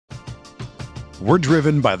We're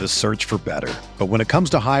driven by the search for better. But when it comes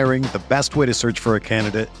to hiring, the best way to search for a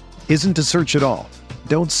candidate isn't to search at all.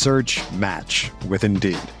 Don't search, match with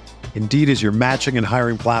Indeed. Indeed is your matching and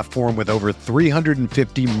hiring platform with over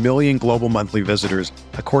 350 million global monthly visitors,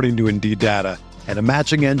 according to Indeed data, and a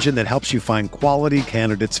matching engine that helps you find quality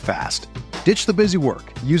candidates fast. Ditch the busy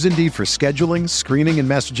work. Use Indeed for scheduling, screening, and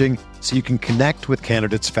messaging so you can connect with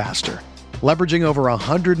candidates faster. Leveraging over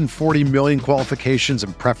 140 million qualifications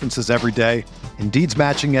and preferences every day, Indeed's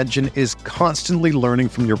matching engine is constantly learning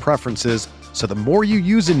from your preferences, so the more you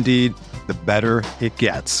use Indeed, the better it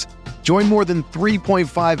gets. Join more than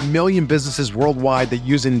 3.5 million businesses worldwide that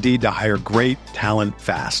use Indeed to hire great talent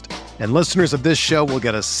fast. And listeners of this show will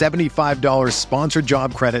get a $75 sponsored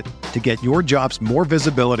job credit to get your jobs more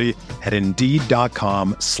visibility at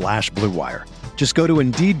Indeed.com/Blue Wire. Just go to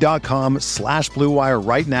Indeed.com/Blue Wire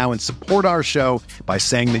right now and support our show by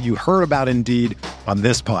saying that you heard about Indeed on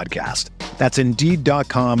this podcast. That's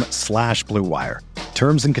Indeed.com/Blue Wire.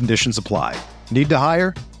 Terms and conditions apply. Need to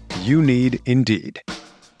hire? You need Indeed.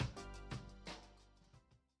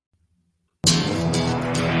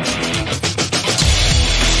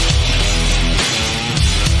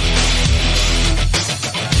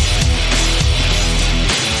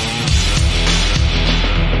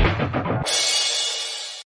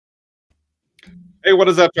 Hey, what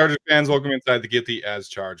is up, Chargers fans? Welcome inside the Get the As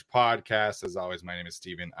Charged podcast. As always, my name is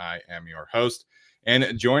Steven. I am your host.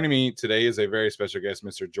 And joining me today is a very special guest,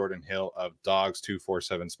 Mr. Jordan Hill of Dogs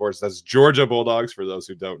 247 Sports. That's Georgia Bulldogs, for those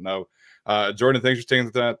who don't know. Jordan, thanks for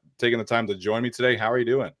taking the time to join me today. How are you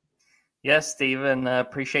doing? Yes, Steven.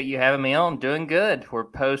 Appreciate you having me on. Doing good. We're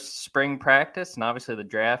post-spring practice, and obviously the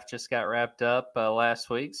draft just got wrapped up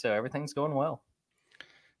last week, so everything's going well.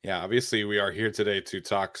 Yeah, obviously we are here today to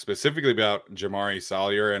talk specifically about Jamaree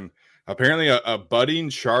Salyer and apparently a budding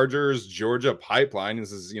Chargers Georgia pipeline.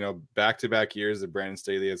 This is, back-to-back years that Brandon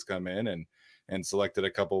Staley has come in and selected a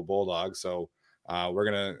couple of Bulldogs. So we're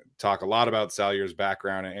going to talk a lot about Salyer's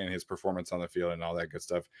background and his performance on the field and all that good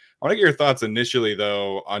stuff. I want to get your thoughts initially,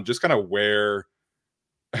 though, on just kind of where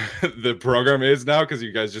the program is now, because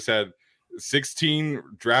you guys just had 16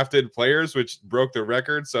 drafted players, which broke the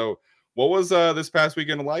record. So what was this past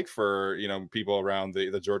weekend like for, people around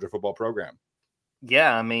the Georgia football program?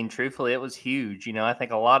 Yeah, I mean, truthfully, it was huge. I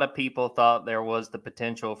think a lot of people thought there was the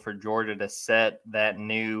potential for Georgia to set that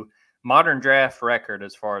new modern draft record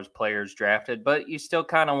as far as players drafted, but you still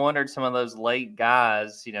kind of wondered some of those late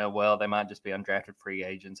guys, well, they might just be undrafted free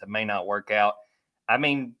agents. It may not work out. I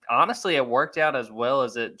mean, honestly, it worked out as well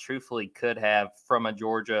as it truthfully could have from a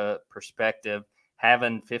Georgia perspective,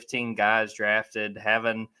 having 15 guys drafted,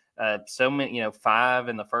 having so many, 5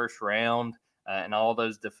 in the first round, and all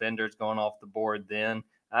those defenders going off the board then.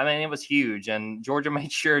 I mean, it was huge, and Georgia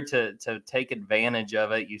made sure to take advantage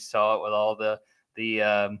of it. You saw it with all the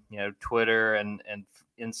Twitter and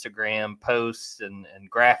Instagram posts and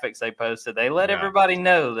graphics they posted. They let everybody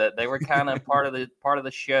know that they were kind of part of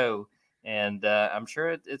the show, and I'm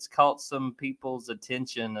sure it's caught some people's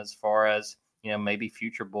attention as far as maybe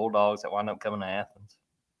future Bulldogs that wind up coming to Athens.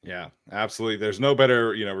 Yeah, absolutely. There's no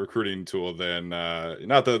better, recruiting tool than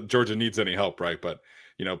not that Georgia needs any help, right? But,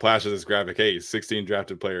 flashes this graphic, hey, 16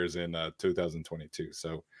 drafted players in 2022.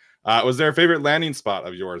 So was there a favorite landing spot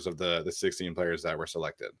of yours of the 16 players that were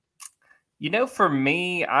selected? For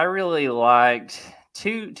me, I really liked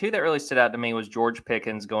two that really stood out to me was George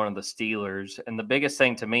Pickens going to the Steelers. And the biggest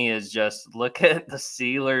thing to me is just look at the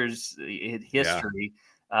Steelers' history,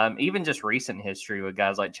 even just recent history with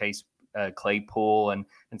guys like Chase Claypool and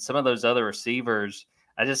some of those other receivers.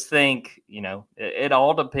 I just think, it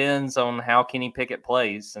all depends on how Kenny Pickett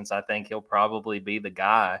plays, since I think he'll probably be the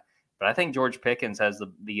guy. But I think George Pickens has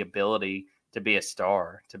the ability to be a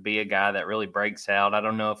star, to be a guy that really breaks out. I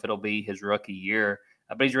don't know if it'll be his rookie year,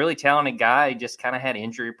 but he's a really talented guy. He just kind of had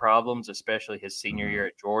injury problems, especially his senior year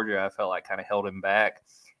at Georgia. I felt like kind of held him back.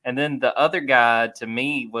 And then the other guy to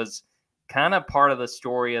me was kind of part of the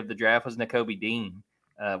story of the draft was Nakobe Dean.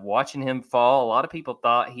 Watching him fall, a lot of people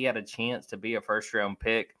thought he had a chance to be a first-round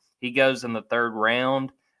pick. He goes in the third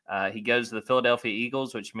round. He goes to the Philadelphia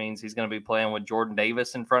Eagles, which means he's going to be playing with Jordan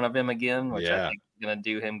Davis in front of him again, which I think is going to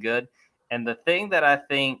do him good. And the thing that I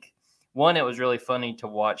think, one, it was really funny to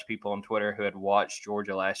watch people on Twitter who had watched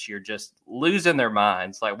Georgia last year just losing their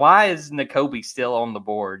minds. Like, why is Nakobe still on the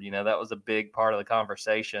board? That was a big part of the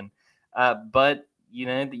conversation. But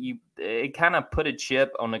it kind of put a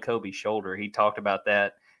chip on Nakobe's shoulder. He talked about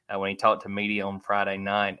that when he talked to media on Friday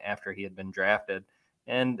night after he had been drafted.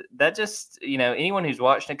 And that just, anyone who's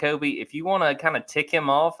watched Nakobe, if you want to kind of tick him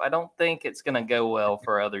off, I don't think it's going to go well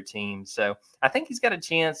for other teams. So I think he's got a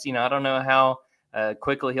chance. I don't know how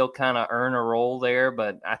quickly he'll kind of earn a role there,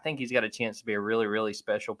 but I think he's got a chance to be a really, really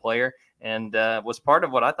special player, and was part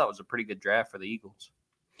of what I thought was a pretty good draft for the Eagles.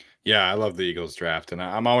 Yeah, I love the Eagles draft, and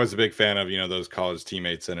I'm always a big fan of those college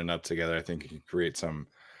teammates ending up together. I think it can create some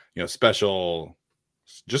special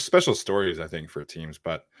stories, I think, for teams.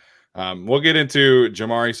 But we'll get into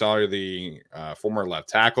Jamaree Salyer, the former left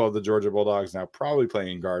tackle of the Georgia Bulldogs, now probably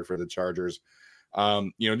playing guard for the Chargers.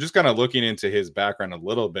 Just kind of looking into his background a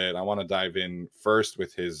little bit, I want to dive in first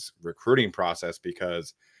with his recruiting process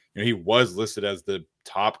because he was listed as the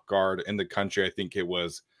top guard in the country. I think it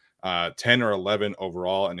was 10 or 11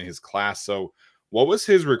 overall in his class. So what was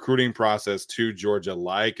his recruiting process to Georgia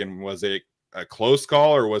like? And was it a close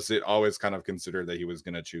call, or was it always kind of considered that he was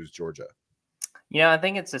going to choose Georgia? Yeah, I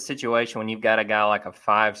think it's a situation when you've got a guy like a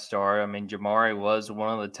 5-star. I mean, Jamaree was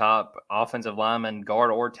one of the top offensive linemen,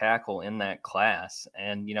 guard or tackle in that class.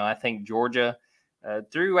 And, I think Georgia,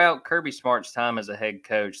 throughout Kirby Smart's time as a head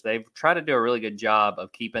coach, they've tried to do a really good job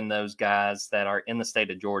of keeping those guys that are in the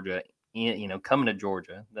state of Georgia, coming to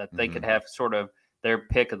Georgia, that they could have sort of their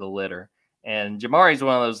pick of the litter. And Jamaree's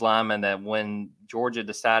one of those linemen that when Georgia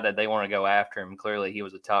decided they want to go after him, clearly he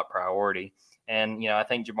was a top priority. And, I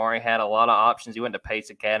think Jamaree had a lot of options. He went to Pace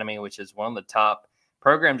Academy, which is one of the top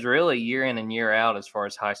programs really year in and year out as far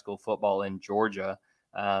as high school football in Georgia.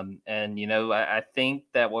 I think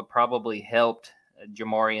that what probably helped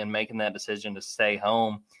Jamaree in making that decision to stay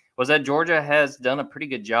home was that Georgia has done a pretty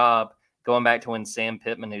good job going back to when Sam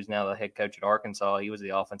Pittman, who's now the head coach at Arkansas, he was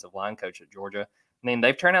the offensive line coach at Georgia. I mean,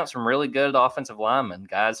 they've turned out some really good offensive linemen,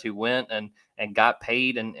 guys who went and got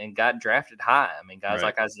paid and got drafted high. I mean, guys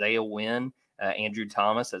like Isaiah Wynn, Andrew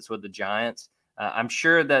Thomas, that's with the Giants. I'm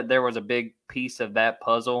sure that there was a big piece of that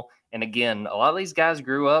puzzle. And again, a lot of these guys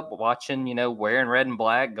grew up watching, wearing red and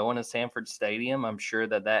black, going to Sanford Stadium. I'm sure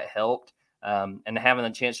that helped. And having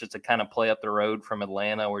the chance just to kind of play up the road from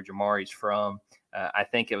Atlanta, where Jamaree's from, I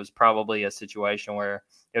think it was probably a situation where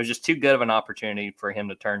it was just too good of an opportunity for him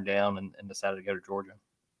to turn down and decided to go to Georgia.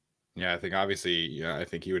 Yeah, I think obviously, I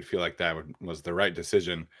think he would feel like that was the right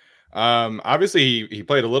decision. Obviously, he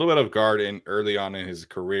played a little bit of guard early on in his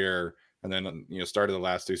career, and then started the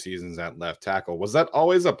last 2 seasons at left tackle. Was that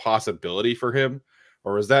always a possibility for him,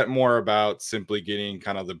 or was that more about simply getting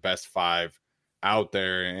kind of the best 5 out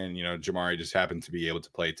there, and Jamaree just happened to be able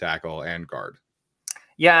to play tackle and guard?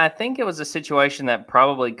 Yeah, I think it was a situation that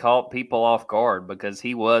probably caught people off guard because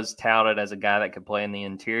he was touted as a guy that could play in the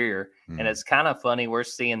interior. And it's kind of funny. We're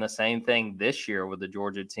seeing the same thing this year with the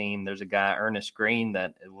Georgia team. There's a guy, Ernest Green,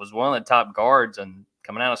 that was one of the top guards, and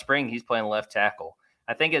coming out of spring, he's playing left tackle.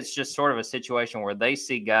 I think it's just sort of a situation where they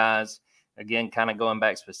see guys, again, kind of going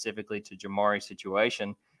back specifically to Jamaree's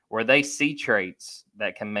situation, where they see traits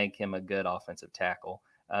that can make him a good offensive tackle.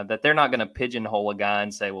 That they're not going to pigeonhole a guy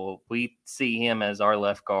and say, well, we see him as our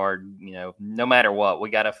left guard, no matter what, we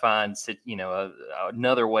got to find,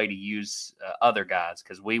 another way to use other guys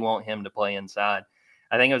because we want him to play inside.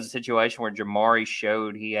 I think it was a situation where Jamaree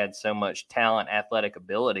showed he had so much talent, athletic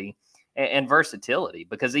ability, and versatility,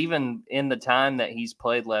 because even in the time that he's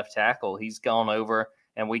played left tackle, he's gone over,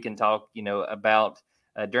 and we can talk, about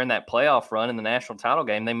during that playoff run in the national title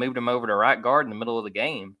game, they moved him over to right guard in the middle of the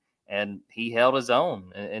game. And he held his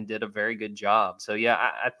own and did a very good job. So, yeah,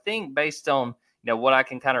 I think based on, what I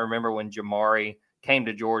can kind of remember when Jamaree came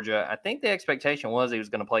to Georgia, I think the expectation was he was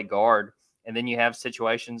going to play guard. And then you have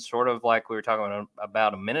situations sort of like we were talking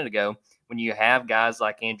about a minute ago, when you have guys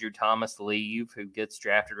like Andrew Thomas leave, who gets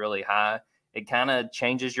drafted really high, it kind of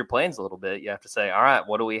changes your plans a little bit. You have to say, all right,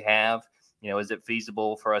 what do we have? Is it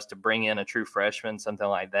feasible for us to bring in a true freshman, something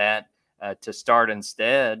like that, to start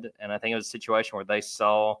instead? And I think it was a situation where they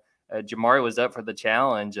saw Jamaree was up for the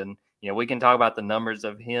challenge, and we can talk about the numbers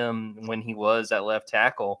of him when he was at left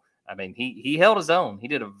tackle. I mean, he held his own. He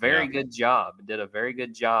did a very good job. Did a very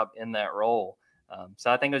good job in that role. So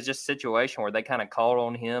I think it was just a situation where they kind of called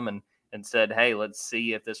on him and said, "Hey, let's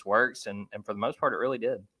see if this works." And for the most part, it really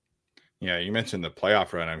did. Yeah, you mentioned the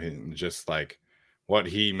playoff run. I mean, just like what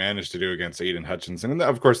he managed to do against Aiden Hutchinson, and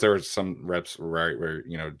of course there were some reps where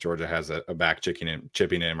Georgia has a back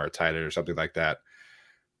chipping him or tight it or something like that.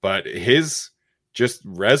 But his just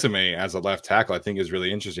resume as a left tackle, I think, is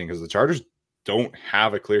really interesting because the Chargers don't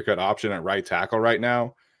have a clear-cut option at right tackle right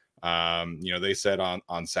now. They said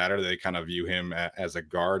on Saturday they kind of view him as a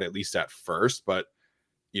guard, at least at first. But,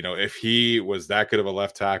 if he was that good of a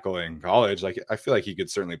left tackle in college, like I feel like he could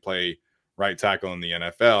certainly play right tackle in the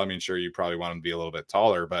NFL. I mean, sure, you probably want him to be a little bit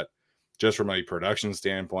taller, but just from a production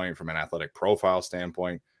standpoint, from an athletic profile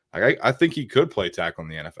standpoint, I think he could play tackle in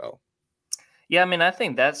the NFL. Yeah, I mean, I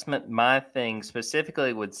think that's my thing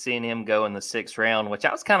specifically with seeing him go in the 6th round, which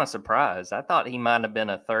I was kind of surprised. I thought he might have been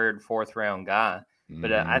a 3rd, 4th round guy.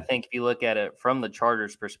 But I Mm-hmm. think if you look at it from the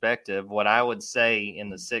Chargers' perspective, what I would say in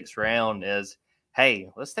the 6th round is, hey,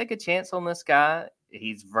 let's take a chance on this guy.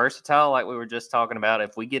 He's versatile, like we were just talking about.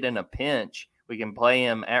 If we get in a pinch, we can play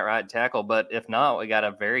him at right tackle. But if not, we got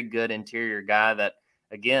a very good interior guy that,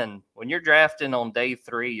 again, when you're drafting on day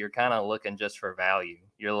 3, you're kind of looking just for value.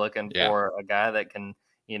 You're looking Yeah. for a guy that can,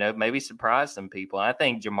 maybe surprise some people. I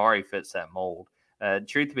think Jamaree fits that mold.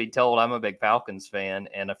 Truth be told, I'm a big Falcons fan,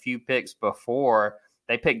 and a few picks before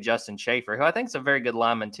they picked Justin Schaefer, who I think is a very good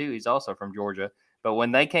lineman too. He's also from Georgia. But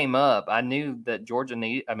when they came up, I knew that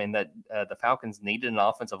the Falcons needed an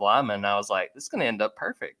offensive lineman. And I was like, this is going to end up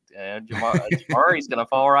perfect. Jamaree's going to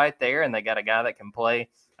fall right there, and they got a guy that can play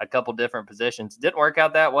a couple different positions. Didn't work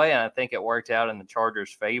out that way, and I think it worked out in the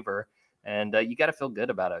Chargers' favor. And you got to feel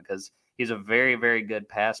good about it because he's a very, very good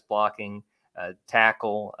pass blocking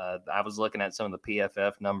tackle. I was looking at some of the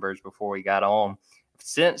PFF numbers before we got on.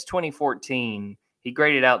 Since 2014, he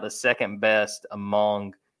graded out the 2nd best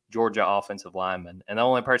among Georgia offensive linemen. And the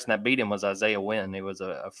only person that beat him was Isaiah Wynn, who was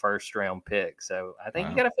a 1st round pick. So I think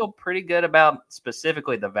you got to feel pretty good about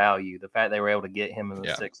specifically the value, the fact they were able to get him in the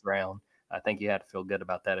 6th round. I think you had to feel good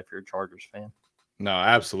about that if you're a Chargers fan. No,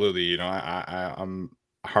 absolutely. I'm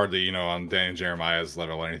hardly, on Dan Jeremiah's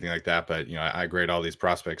level or anything like that, but I grade all these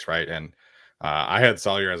prospects, right? And I had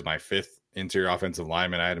Salyer as my 5th interior offensive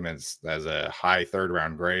lineman. I had him as a high 3rd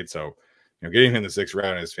round grade. So, getting him in the 6th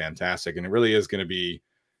round is fantastic. And it really is going to be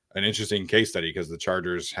an interesting case study because the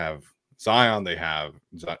Chargers have Zion. They have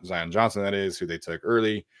Zion Johnson, that is, who they took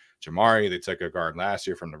early. Jamaree, they took a guard last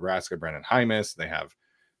year from Nebraska, Brandon Hymus. They have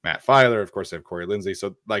Matt Filer. Of course, they have Corey Lindsey.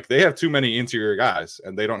 So, they have too many interior guys,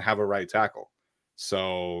 and they don't have a right tackle.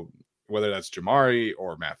 So, whether that's Jamaree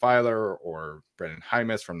or Matt Filer or Brandon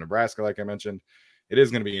Hymus from Nebraska, like I mentioned, it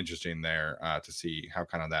is going to be interesting there to see how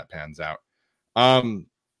kind of that pans out.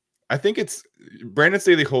 I think it's Brandon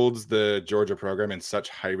Staley holds the Georgia program in such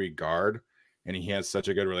high regard, and he has such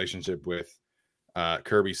a good relationship with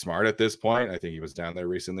Kirby Smart at this point. I think he was down there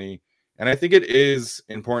recently. And I think it is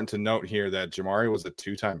important to note here that Jamaree was a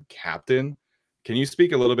 2-time captain. Can you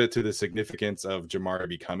speak a little bit to the significance of Jamaree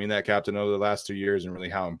becoming that captain over the last 2 years and really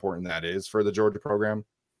how important that is for the Georgia program?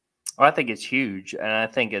 Well, I think it's huge. And I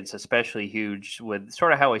think it's especially huge with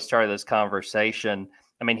sort of how we started this conversation.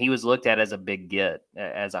 I mean, he was looked at as a big get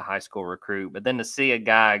as a high school recruit, but then to see a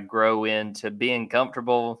guy grow into being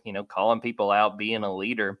comfortable, calling people out, being a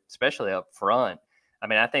leader, especially up front. I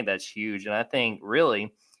mean, I think that's huge. And I think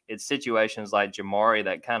really it's situations like Jamaree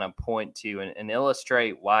that kind of point to and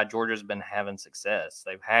illustrate why Georgia's been having success.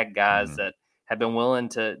 They've had guys that have been willing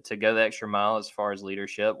to go the extra mile as far as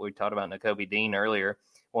leadership. We talked about Nakobe Dean earlier.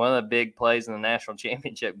 One of the big plays in the national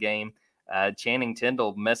championship game, Channing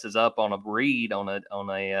Tindall messes up on a read on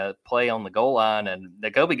a play on the goal line, and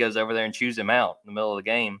Nakobe goes over there and chews him out in the middle of the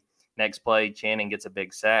game. Next play, Channing gets a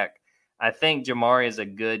big sack. I think Jamaree is a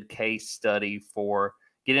good case study for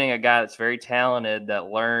getting a guy that's very talented that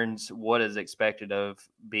learns what is expected of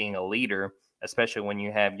being a leader, especially when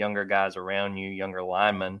you have younger guys around you, younger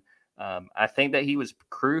linemen. I think that he was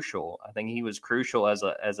crucial. I think he was crucial as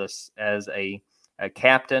a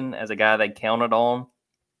captain, as a guy they counted on,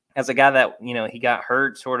 as a guy that, he got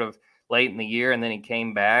hurt sort of late in the year and then he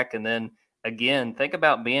came back. And then again, think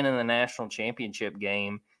about being in the national championship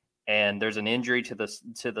game and there's an injury to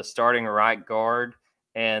the starting right guard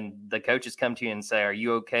and the coaches come to you and say, are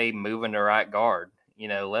you okay moving to right guard?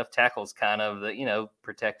 Left tackle's kind of the,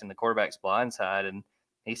 protecting the quarterback's blind side. And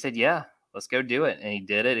he said, yeah, let's go do it. And he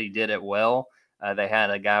did it. He did it well. They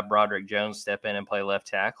had a guy, Broderick Jones, step in and play left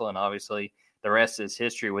tackle. And obviously the rest is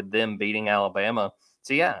history with them beating Alabama.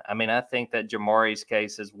 So, yeah, I mean, I think that Jamaree's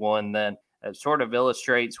case is one that sort of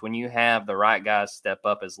illustrates when you have the right guys step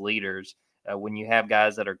up as leaders, when you have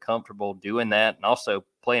guys that are comfortable doing that and also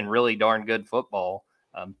playing really darn good football,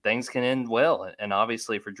 things can end well. And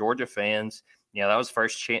obviously for Georgia fans, that was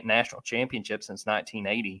first national championship since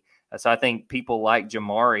 1980. So I think people like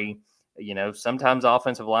Jamaree, sometimes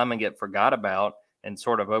offensive linemen get forgot about and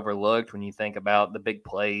sort of overlooked when you think about the big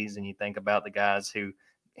plays and you think about the guys who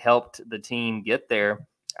helped the team get there.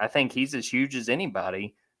 I think he's as huge as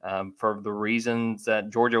anybody for the reasons that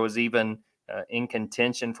Georgia was even in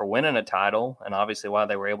contention for winning a title and obviously why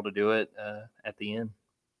they were able to do it at the end.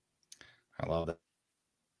 I love that.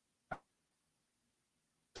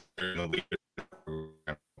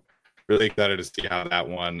 Really excited to see how that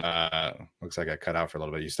one looks like I cut out for a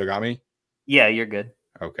little bit. You still got me? Yeah, you're good.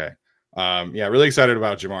 Okay. Really excited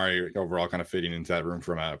about Jamaree overall kind of fitting into that room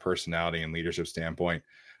from a personality and leadership standpoint.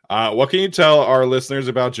 What can you tell our listeners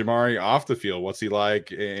about Jamaree off the field? What's he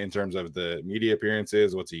like in terms of the media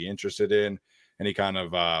appearances? What's he interested in? Any kind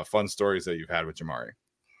of fun stories that you've had with Jamaree?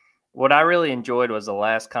 What I really enjoyed was the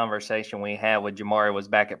last conversation we had with Jamaree was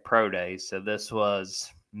back at Pro Days. So this was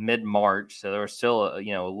mid-March. So there was still, a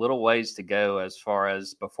little ways to go as far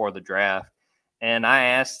as before the draft. And I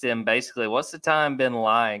asked him basically, what's the time been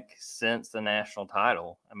like since the national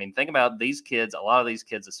title? I mean, think about these kids, a lot of these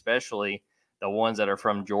kids, especially the ones that are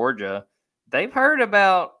from Georgia, they've heard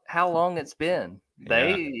about how long it's been.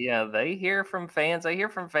 They hear from fans, they hear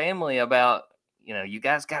from family about, you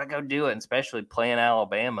guys got to go do it, and especially playing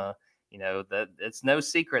Alabama. That it's no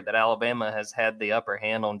secret that Alabama has had the upper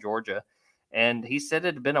hand on Georgia. And he said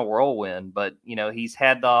it had been a whirlwind, but, he's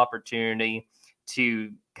had the opportunity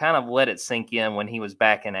to kind of let it sink in when he was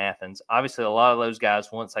back in Athens. Obviously, a lot of those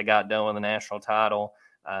guys, once they got done with the national title,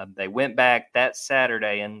 they went back that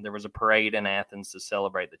Saturday, and there was a parade in Athens to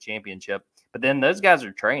celebrate the championship. But then those guys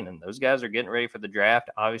are training. Those guys are getting ready for the draft.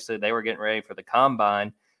 Obviously, they were getting ready for the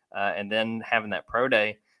combine and then having that pro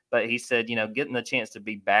day. But he said, getting the chance to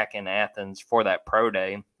be back in Athens for that pro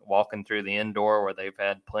day, walking through the indoor where they've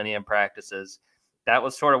had plenty of practices, that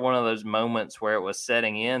was sort of one of those moments where it was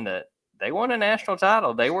setting in that they won a national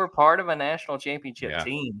title. They were part of a national championship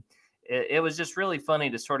team. It was just really funny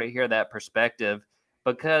to sort of hear that perspective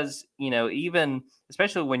because, even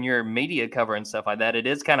especially when you're media covering stuff like that, it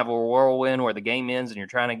is kind of a whirlwind where the game ends and you're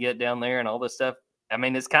trying to get down there and all this stuff. I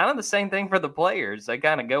mean, it's kind of the same thing for the players. They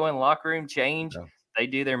kind of go in locker room, change. Yeah. They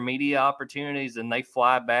do their media opportunities and they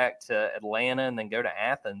fly back to Atlanta and then go to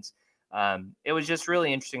Athens. It was just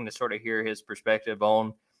really interesting to sort of hear his perspective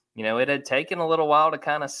on, it had taken a little while to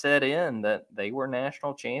kind of set in that they were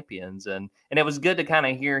national champions. And it was good to kind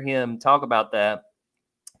of hear him talk about that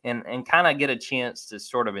and kind of get a chance to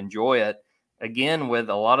sort of enjoy it again with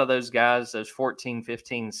a lot of those guys, those 14,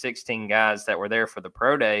 15, 16 guys that were there for the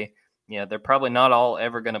pro day. They're probably not all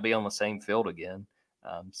ever going to be on the same field again.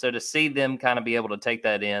 So to see them kind of be able to take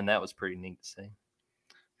that in, that was pretty neat to see.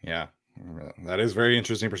 Yeah, that is very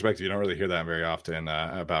interesting perspective. You don't really hear that very often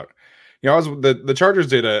about, the Chargers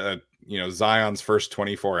did a Zion's first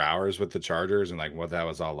 24 hours with the Chargers and like what that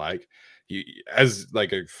was all like. As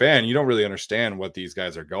like a fan, you don't really understand what these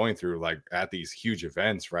guys are going through, like at these huge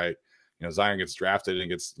events, right? Zion gets drafted and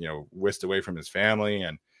gets, whisked away from his family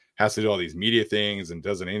and has to do all these media things and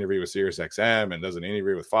does an interview with SiriusXM and does an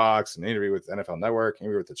interview with Fox and an interview with NFL Network,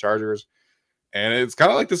 interview with the Chargers. And it's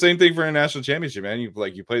kind of like the same thing for a national championship, man. You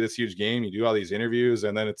play this huge game, you do all these interviews,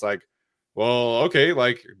 and then it's like, well, okay,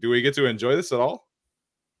 like, do we get to enjoy this at all?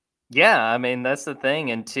 Yeah, I mean, that's the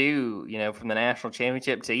thing. And two, from the national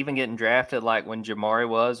championship to even getting drafted like when Jamaree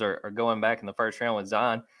was or going back in the first round with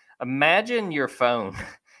Zion, imagine your phone.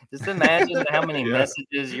 Just imagine how many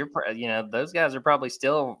messages those guys are probably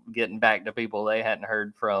still getting back to people they hadn't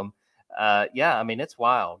heard from. I mean, it's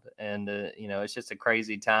wild. And, it's just a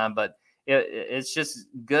crazy time. But it's just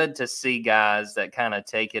good to see guys that kind of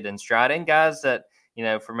take it in stride and guys that,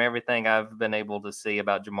 from everything I've been able to see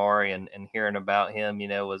about Jamaree and hearing about him,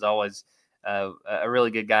 was always a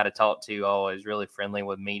really good guy to talk to, always really friendly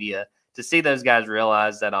with media. To see those guys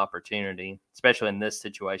realize that opportunity, especially in this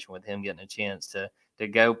situation with him getting a chance to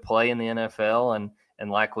go play in the NFL.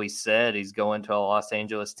 And like we said, he's going to a Los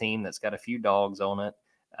Angeles team that's got a few dogs on it.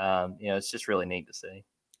 It's just really neat to see.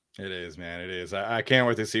 It is, man. It is. I can't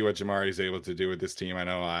wait to see what Jamaree is able to do with this team. I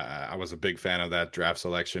know I was a big fan of that draft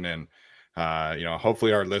selection, and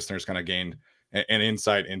hopefully our listeners kind of gained an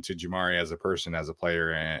insight into Jamaree as a person, as a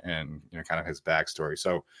player, and kind of his backstory.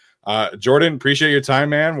 So, Jordan, appreciate your time,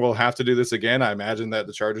 man. We'll have to do this again. I imagine that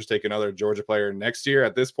the Chargers take another Georgia player next year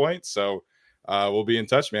at this point. So, we'll be in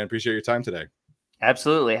touch, man. Appreciate your time today.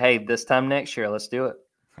 Absolutely. Hey, this time next year, let's do it.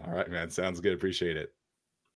 All right, man. Sounds good. Appreciate it.